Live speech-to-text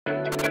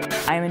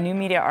I am a new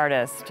media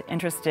artist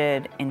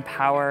interested in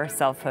power,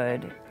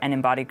 selfhood, and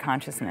embodied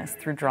consciousness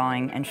through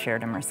drawing and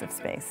shared immersive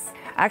space.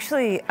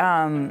 Actually,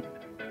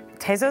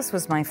 Tezos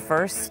was my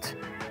first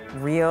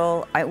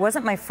it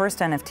wasn't my first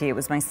NFT, it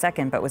was my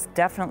second, but was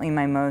definitely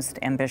my most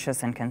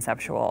ambitious and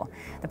conceptual.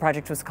 The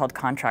project was called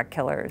Contract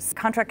Killers.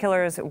 Contract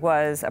Killers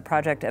was a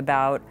project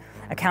about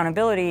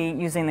accountability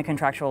using the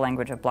contractual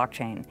language of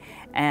blockchain.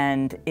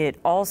 And it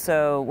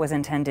also was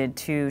intended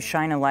to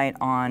shine a light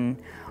on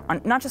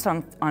not just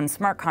on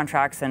smart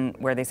contracts and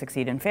where they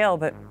succeed and fail,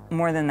 but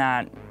more than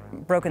that,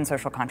 broken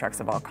social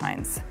contracts of all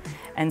kinds.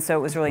 And so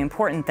it was really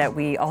important that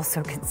we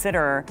also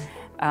consider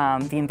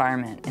the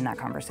environment in that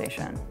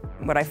conversation.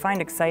 What I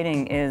find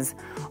exciting is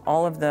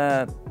all of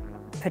the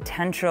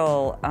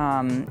potential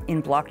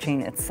in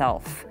blockchain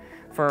itself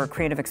for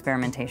creative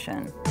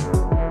experimentation.